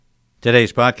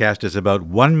Today's podcast is about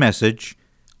one message,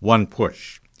 one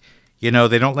push. You know,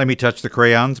 they don't let me touch the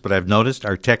crayons, but I've noticed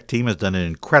our tech team has done an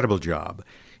incredible job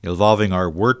evolving our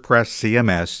WordPress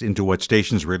CMS into what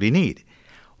stations really need.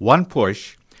 One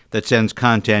push that sends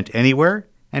content anywhere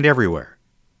and everywhere.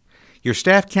 Your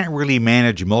staff can't really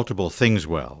manage multiple things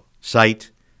well.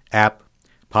 Site, app,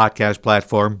 podcast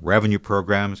platform, revenue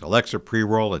programs, Alexa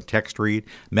pre-roll and text read,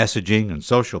 messaging, and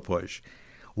social push.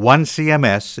 One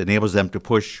CMS enables them to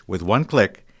push with one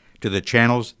click to the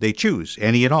channels they choose,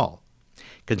 any and all.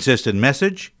 Consistent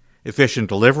message, efficient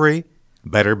delivery,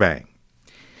 better bang.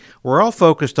 We're all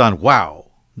focused on,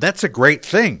 wow, that's a great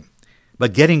thing.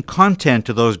 But getting content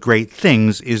to those great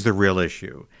things is the real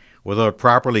issue. Without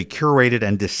properly curated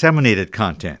and disseminated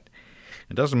content,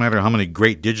 it doesn't matter how many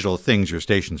great digital things your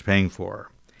station's paying for.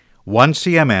 One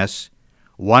CMS,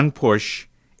 one push,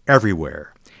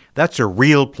 everywhere. That's a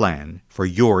real plan for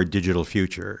your digital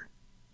future.